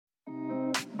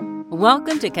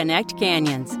Welcome to Connect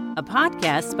Canyons, a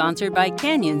podcast sponsored by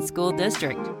Canyon School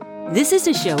District. This is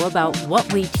a show about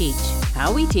what we teach,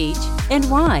 how we teach, and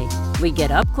why. We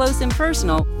get up close and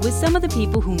personal with some of the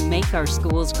people who make our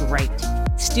schools great.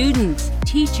 Students,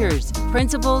 teachers,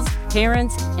 principals,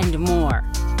 parents, and more.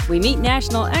 We meet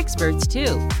national experts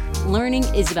too. Learning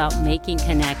is about making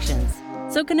connections.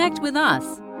 So connect with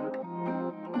us.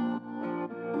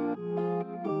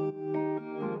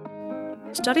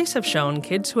 Studies have shown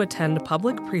kids who attend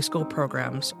public preschool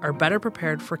programs are better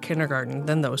prepared for kindergarten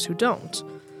than those who don't.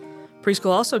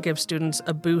 Preschool also gives students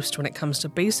a boost when it comes to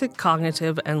basic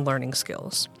cognitive and learning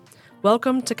skills.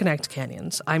 Welcome to Connect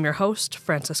Canyons. I'm your host,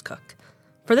 Frances Cook.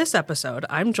 For this episode,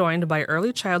 I'm joined by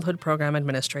Early Childhood Program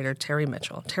Administrator Terri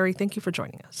Mitchell. Terri, thank you for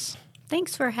joining us.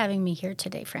 Thanks for having me here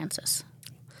today, Frances.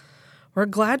 We're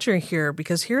glad you're here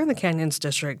because here in the Canyons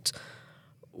District,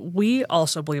 we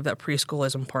also believe that preschool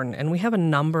is important, and we have a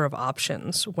number of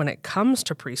options when it comes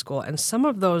to preschool, and some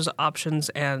of those options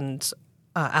and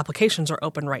applications are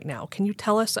open right now. Can you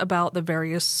tell us about the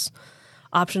various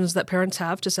options that parents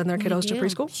have to send their kiddos to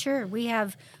preschool? Sure. We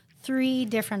have 3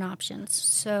 different options.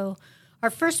 So our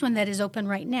first one that is open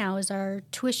right now is our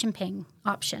tuition paying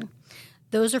option.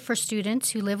 Those are for students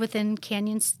who live within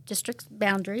Canyons District's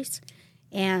boundaries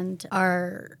and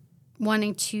are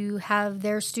wanting to have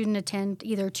their student attend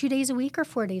either 2 days a week or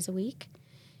 4 days a week.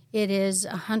 It is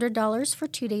 $100 for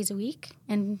 2 days a week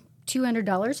and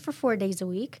 $200 for 4 days a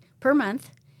week per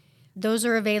month. Those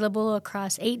are available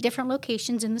across 8 different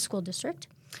locations in the school district.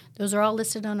 Those are all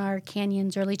listed on our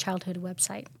Canyons Early Childhood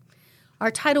website.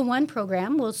 Our Title I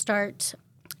program will start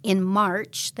in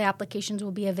March. The applications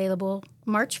will be available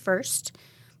March 1st,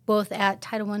 both at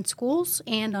Title I schools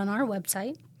and on our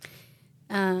website.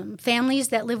 Families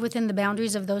that live within the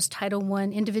boundaries of those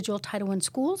individual Title I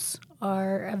schools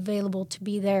are available to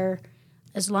be there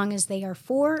as long as they are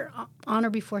on or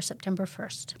before September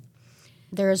 1st.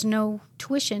 There is no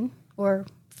tuition or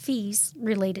fees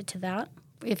related to that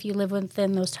if you live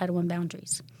within those Title I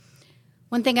boundaries.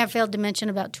 One thing I failed to mention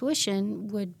about tuition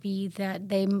would be that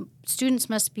students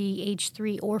must be age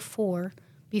 3 or 4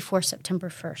 before September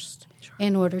 1st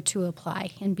in order to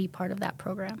apply and be part of that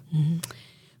program. Mm-hmm.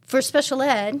 For special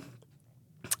ed,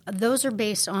 those are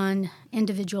based on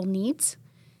individual needs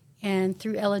and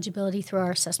through eligibility through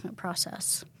our assessment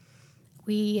process.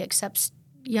 We accept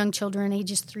young children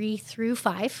ages 3 through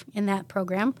 5 in that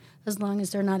program as long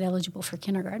as they're not eligible for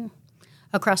kindergarten,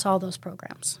 across all those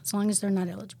programs, as long as they're not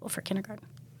eligible for kindergarten.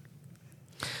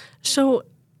 So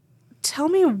tell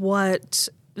me what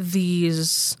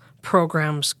these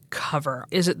programs cover.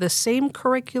 Is it the same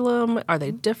curriculum? Are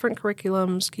they different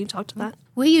curriculums? Can you talk to that?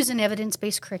 We use an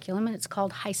evidence-based curriculum, and it's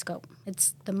called HighScope.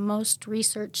 It's the most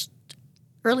researched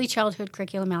early childhood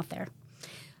curriculum out there,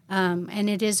 and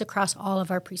it is across all of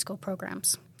our preschool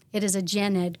programs. It is a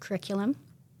gen ed curriculum.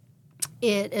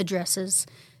 It addresses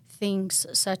things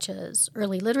such as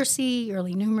early literacy,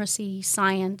 early numeracy,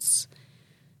 science.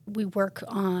 We work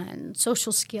on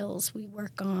social skills. We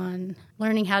work on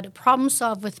learning how to problem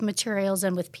solve with materials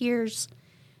and with peers.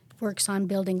 Works on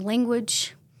building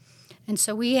language. And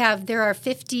so there are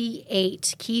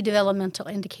 58 key developmental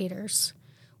indicators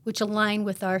which align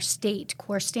with our state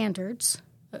core standards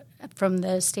from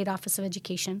the State Office of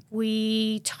Education.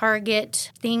 We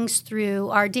target things through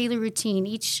our daily routine.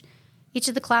 Each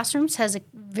of the classrooms has a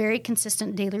very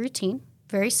consistent daily routine,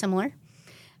 very similar.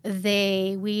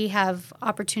 We have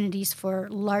opportunities for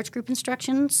large group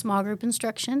instruction, small group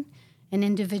instruction, and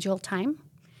individual time.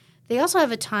 They also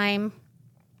have a time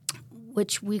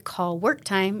which we call work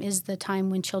time, is the time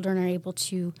when children are able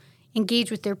to engage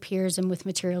with their peers and with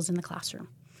materials in the classroom.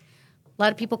 A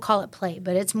lot of people call it play,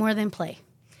 but it's more than play.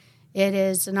 It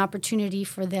is an opportunity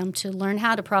for them to learn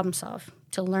how to problem solve,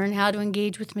 to learn how to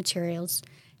engage with materials,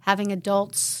 having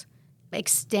adults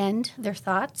extend their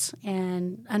thoughts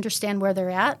and understand where they're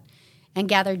at and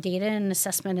gather data and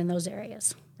assessment in those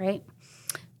areas, right?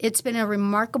 It's been a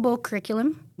remarkable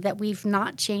curriculum that we've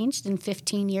not changed in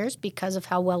 15 years because of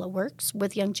how well it works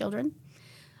with young children.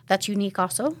 That's unique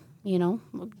also.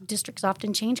 Districts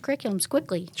often change curriculums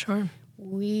quickly. Sure.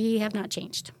 We have not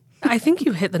changed. I think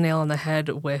you hit the nail on the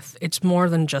head with it's more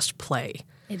than just play.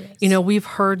 It is. We've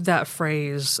heard that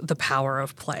phrase, the power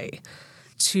of play.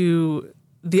 To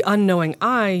the unknowing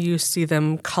eye, you see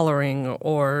them coloring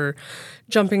or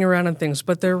jumping around and things,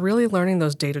 but they're really learning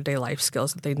those day-to-day life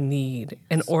skills that they need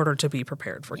in order to be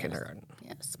prepared for kindergarten.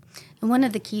 Yes. And one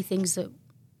of the key things that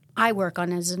I work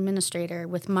on as administrator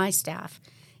with my staff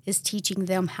is teaching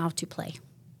them how to play.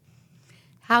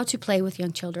 How to play with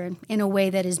young children in a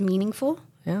way that is meaningful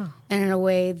and in a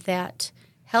way that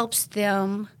helps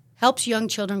young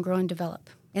children grow and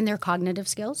develop. in their cognitive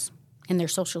skills, in their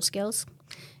social skills,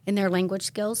 in their language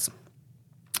skills.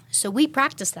 So we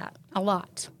practice that a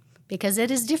lot because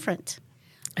it is different.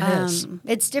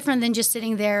 It's different than just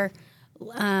sitting there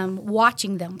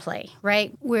watching them play,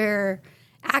 right? Where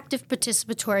active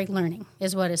participatory learning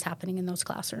is what is happening in those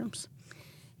classrooms.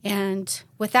 And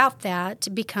without that,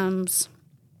 it becomes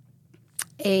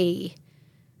a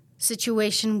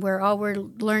situation where all we're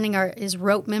learning is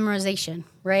rote memorization,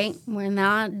 right? When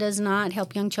that does not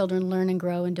help young children learn and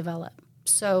grow and develop.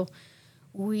 So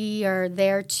we are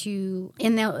there to,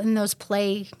 in those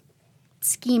play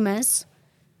schemas,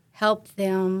 help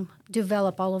them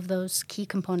develop all of those key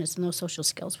components and those social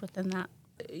skills within that.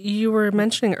 You were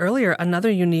mentioning earlier another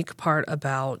unique part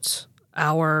about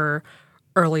our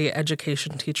early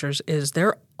education teachers is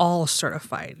they're all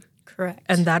certified. Correct.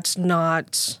 And that's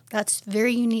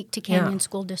very unique to Canyon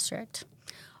School District.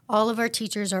 All of our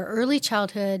teachers are early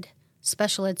childhood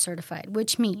special ed certified,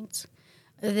 which means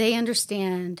they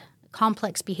understand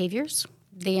complex behaviors,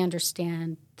 they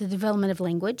understand the development of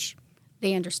language,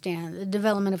 they understand the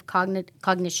development of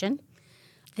cognition,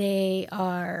 they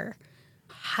are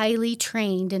highly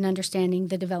trained in understanding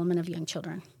the development of young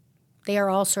children. They are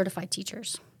all certified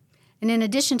teachers. And in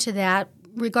addition to that,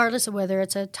 regardless of whether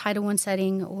it's a Title I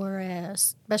setting or a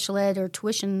special ed or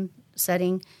tuition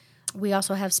setting, we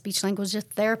also have speech-language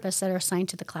therapists that are assigned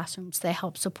to the classrooms that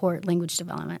help support language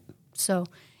development. So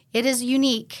it is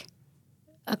unique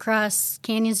across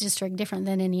Canyon's district, different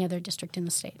than any other district in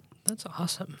the state. That's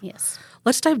awesome. Yes.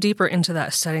 Let's dive deeper into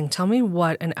that setting. Tell me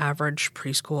what an average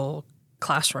preschool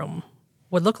classroom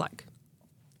would look like.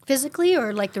 Physically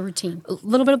or like the routine? A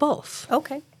little bit of both.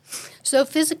 Okay. So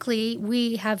physically,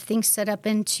 we have things set up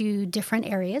into different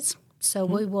areas. So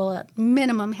we will at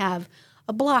minimum have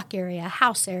a block area, a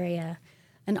house area,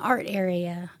 an art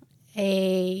area,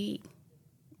 a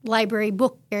library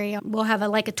book area. We'll have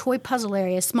a toy puzzle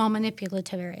area, a small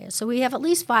manipulative area. So we have at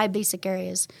least 5 basic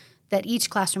areas that each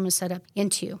classroom is set up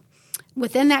into.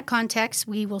 Within that context,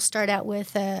 we will start out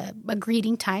with a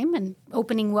greeting time and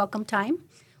opening welcome time,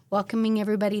 welcoming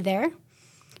everybody there.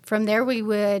 From there, we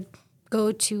would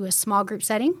go to a small group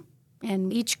setting,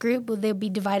 and each group, they'll be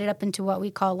divided up into what we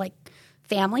call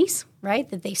families, right,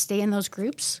 that they stay in those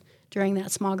groups during that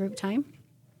small group time.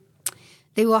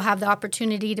 They will have the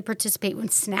opportunity to participate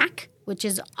with snack, which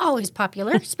is always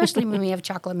popular, especially when we have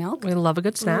chocolate milk. We love a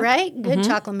good snack. Right, good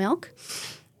chocolate milk,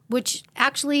 which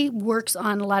actually works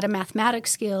on a lot of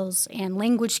mathematics skills and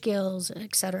language skills,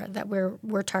 et cetera, that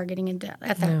we're targeting at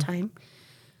that time.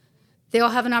 They'll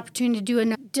have an opportunity to do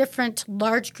a different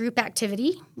large group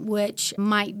activity, which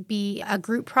might be a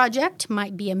group project,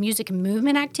 might be a music and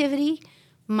movement activity,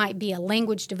 might be a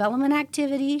language development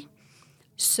activity.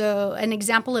 So an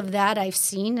example of that I've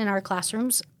seen in our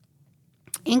classrooms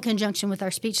in conjunction with our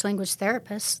speech-language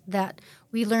therapists, that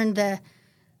we learned the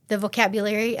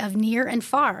vocabulary of near and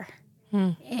far.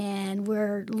 And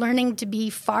we're learning to be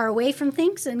far away from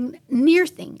things and near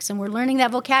things. And we're learning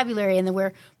that vocabulary, and then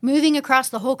we're moving across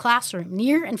the whole classroom,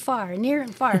 near and far, near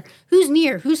and far. Who's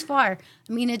near? Who's far?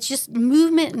 I mean, it's just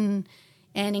movement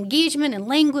and engagement and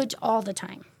language all the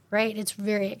time, right? It's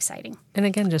very exciting. And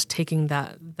again, just taking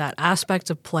that aspect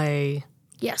of play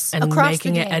and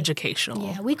making it educational.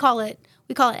 Yeah, we call it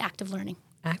active learning.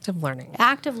 Active learning.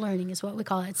 Active learning is what we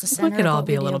call it. It's the center. We could all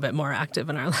be a little bit more active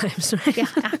in our lives, right? Yeah,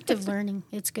 active learning.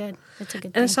 It's good. It's a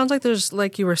good thing. And it sounds like there's,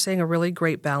 like you were saying, a really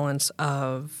great balance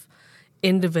of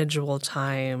individual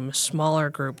time, smaller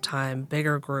group time,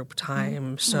 bigger group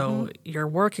time. So you're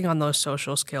working on those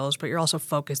social skills, but you're also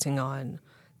focusing on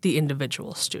the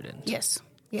individual student. Yes.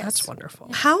 That's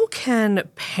wonderful. How can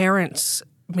parents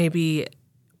maybe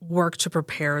work to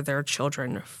prepare their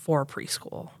children for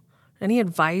preschool? Any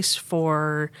advice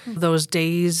for those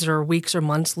days or weeks or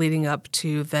months leading up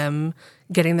to them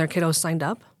getting their kiddos signed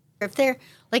up? If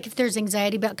there's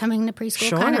anxiety about coming to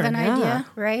preschool, kind of an idea,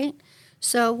 right?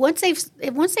 So once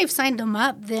they've signed them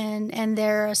up, then and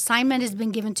their assignment has been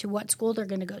given to what school they're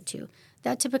going to go to,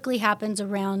 that typically happens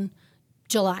around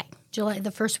July,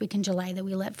 the first week in July that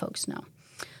we let folks know.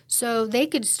 So they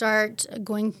could start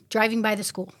driving by the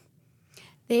school.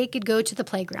 They could go to the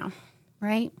playground,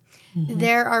 right?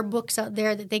 There are books out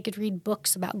there that they could read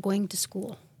books about going to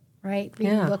school, right?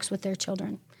 Reading books with their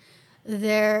children.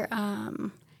 They're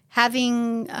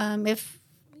having, with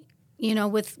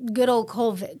good old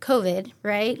COVID,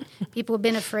 right? People have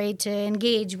been afraid to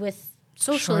engage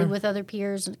socially with other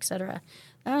peers, et cetera.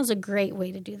 That was a great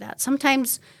way to do that.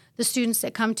 Sometimes the students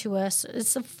that come to us,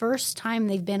 it's the first time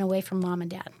they've been away from mom and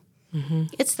dad.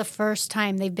 It's the first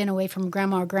time they've been away from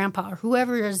grandma or grandpa or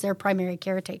whoever is their primary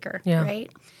caretaker, right?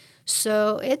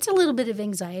 So it's a little bit of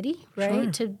anxiety,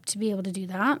 right, Sure. to be able to do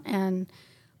that.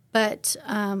 But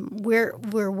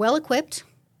we're well equipped,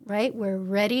 right? We're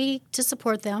ready to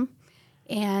support them.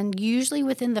 And usually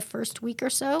within the first week or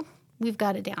so, we've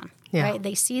got it down, right?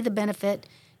 They see the benefit.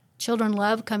 Children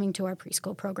love coming to our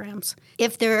preschool programs.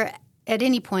 If they're at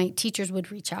any point, teachers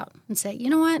would reach out and say, you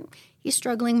know what, he's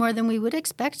struggling more than we would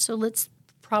expect, so let's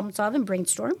problem solve and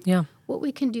brainstorm what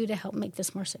we can do to help make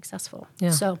this more successful.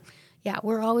 So, we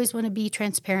always want to be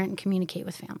transparent and communicate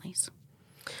with families.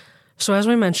 So as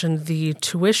we mentioned, the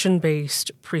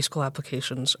tuition-based preschool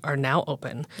applications are now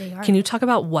open. They are. Can you talk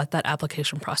about what that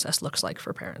application process looks like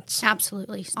for parents?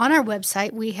 Absolutely. On our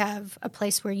website, we have a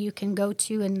place where you can go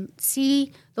to and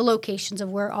see the locations of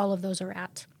where all of those are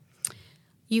at.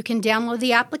 You can download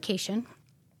the application,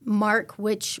 mark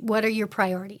what are your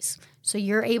priorities. So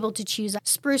you're able to choose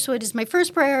Sprucewood is my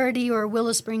first priority or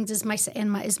Willow Springs is my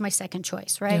second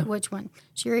choice, right? Yeah. Which one?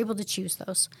 So you're able to choose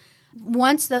those.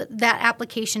 Once that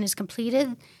application is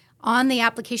completed, on the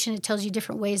application it tells you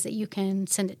different ways that you can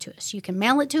send it to us. You can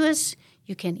mail it to us,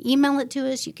 you can email it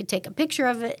to us, you can take a picture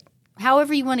of it,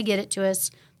 however you want to get it to us.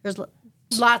 There's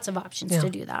lots of options to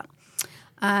do that.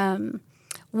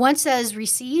 Once that is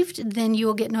received, then you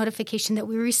will get notification that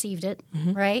we received it,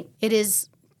 right? It is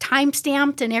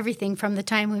time-stamped and everything from the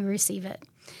time we receive it.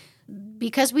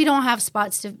 Because we don't have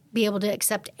spots to be able to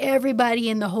accept everybody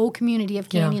in the whole community of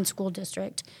Canyon School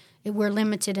District, we're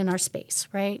limited in our space,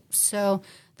 right? So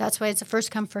that's why it's a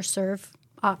first-come, first-serve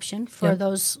option for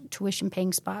those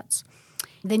tuition-paying spots.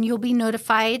 Then you'll be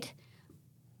notified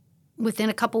within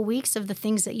a couple weeks of the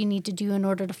things that you need to do in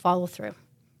order to follow through,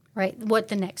 right? What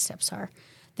the next steps are.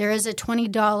 There is a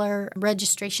 $20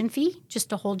 registration fee just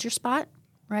to hold your spot,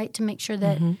 right, to make sure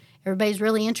that everybody's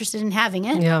really interested in having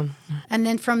it. Yeah. And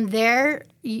then from there,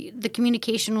 the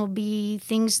communication will be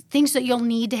things that you'll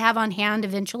need to have on hand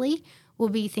eventually will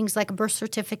be things like a birth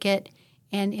certificate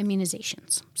and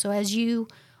immunizations. So as you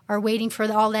are waiting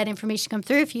for all that information to come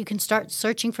through, if you can start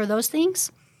searching for those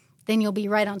things, then you'll be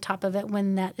right on top of it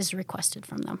when that is requested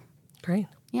from them. Great.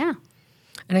 Yeah.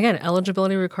 And again,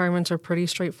 eligibility requirements are pretty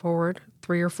straightforward.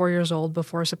 3 or 4 years old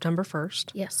before September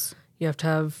 1st. Yes. You have to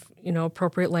have,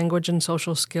 appropriate language and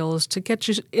social skills to get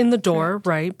you in the door,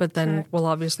 right? But then we'll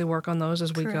obviously work on those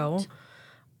as we go.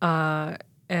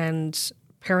 And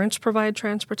parents provide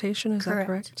transportation, is that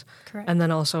correct? Correct. And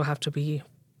then also have to be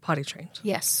potty trained.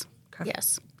 Yes. Okay.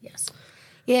 Yes.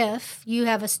 If you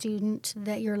have a student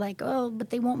that you're like, oh, but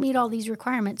they won't meet all these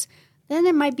requirements, then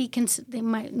it might be they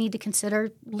might need to consider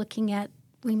looking at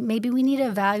maybe we need to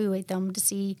evaluate them to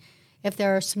see if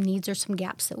there are some needs or some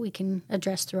gaps that we can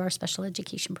address through our special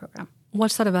education program.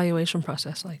 What's that evaluation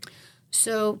process like?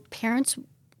 So parents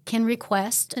can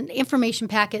request an information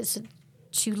packet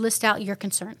to list out your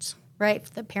concerns, right,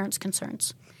 the parents'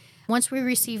 concerns. Once we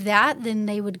receive that, then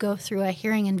they would go through a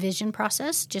hearing and vision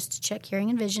process just to check hearing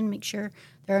and vision, make sure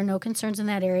there are no concerns in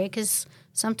that area, because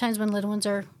sometimes when little ones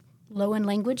are low in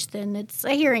language, then it's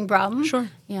a hearing problem. Sure.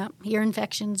 Yeah, ear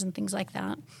infections and things like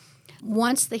that.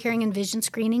 Once the hearing and vision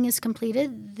screening is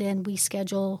completed, then we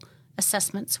schedule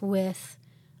assessments with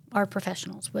our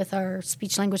professionals, with our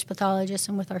speech-language pathologists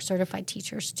and with our certified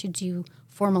teachers to do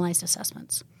formalized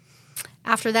assessments.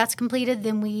 After that's completed,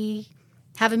 then we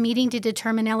have a meeting to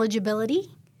determine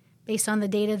eligibility based on the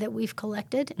data that we've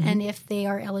collected, and if they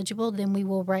are eligible, then we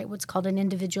will write what's called an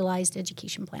individualized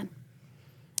education plan.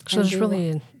 So there's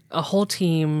really a whole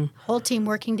team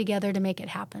working together to make it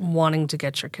happen. Wanting to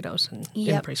get your kiddos in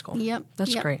preschool. Yep.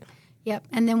 That's great. Yep.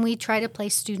 And then we try to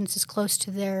place students as close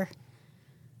to their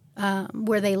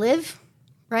where they live,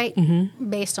 right?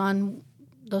 Based on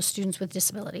those students with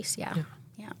disabilities. Yeah.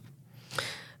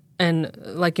 And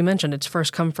like you mentioned, it's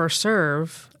first come, first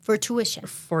serve. For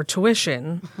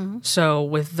tuition. So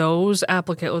with those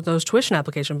tuition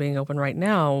application being open right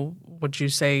now, would you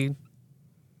say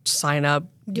sign up,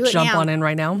 jump on in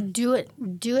right now? Do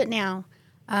it now.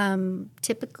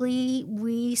 Typically,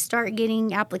 we start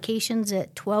getting applications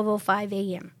at 12:05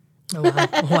 a.m. Oh,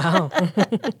 wow.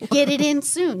 Get it in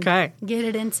soon. Okay. Get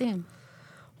it in soon.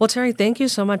 Well, Terri, thank you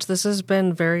so much. This has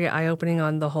been very eye-opening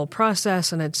on the whole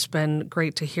process, and it's been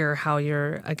great to hear how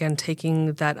you're, again,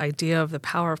 taking that idea of the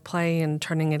power of play and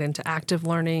turning it into active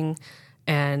learning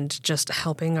and just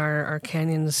helping our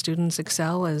Canyon students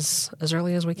excel as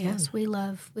early as we can. Yes, we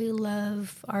love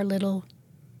our little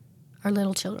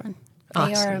children. They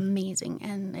Awesome. are amazing,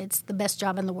 and it's the best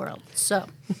job in the world. So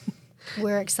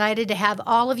we're excited to have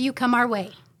all of you come our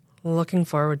way. Looking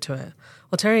forward to it.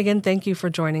 Well, Terri, again, thank you for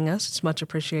joining us. It's much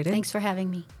appreciated. Thanks for having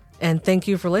me. And thank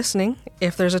you for listening.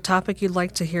 If there's a topic you'd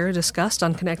like to hear discussed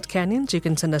on Connect Canyons, you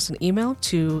can send us an email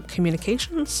to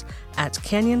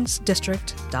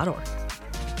communications@canyonsdistrict.org.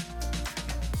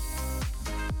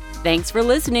 Thanks for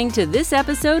listening to this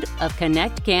episode of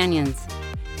Connect Canyons.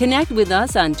 Connect with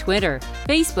us on Twitter,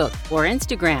 Facebook, or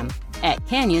Instagram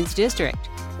 @Canyons District,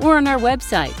 or on our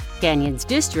website,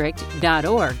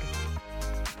 canyonsdistrict.org.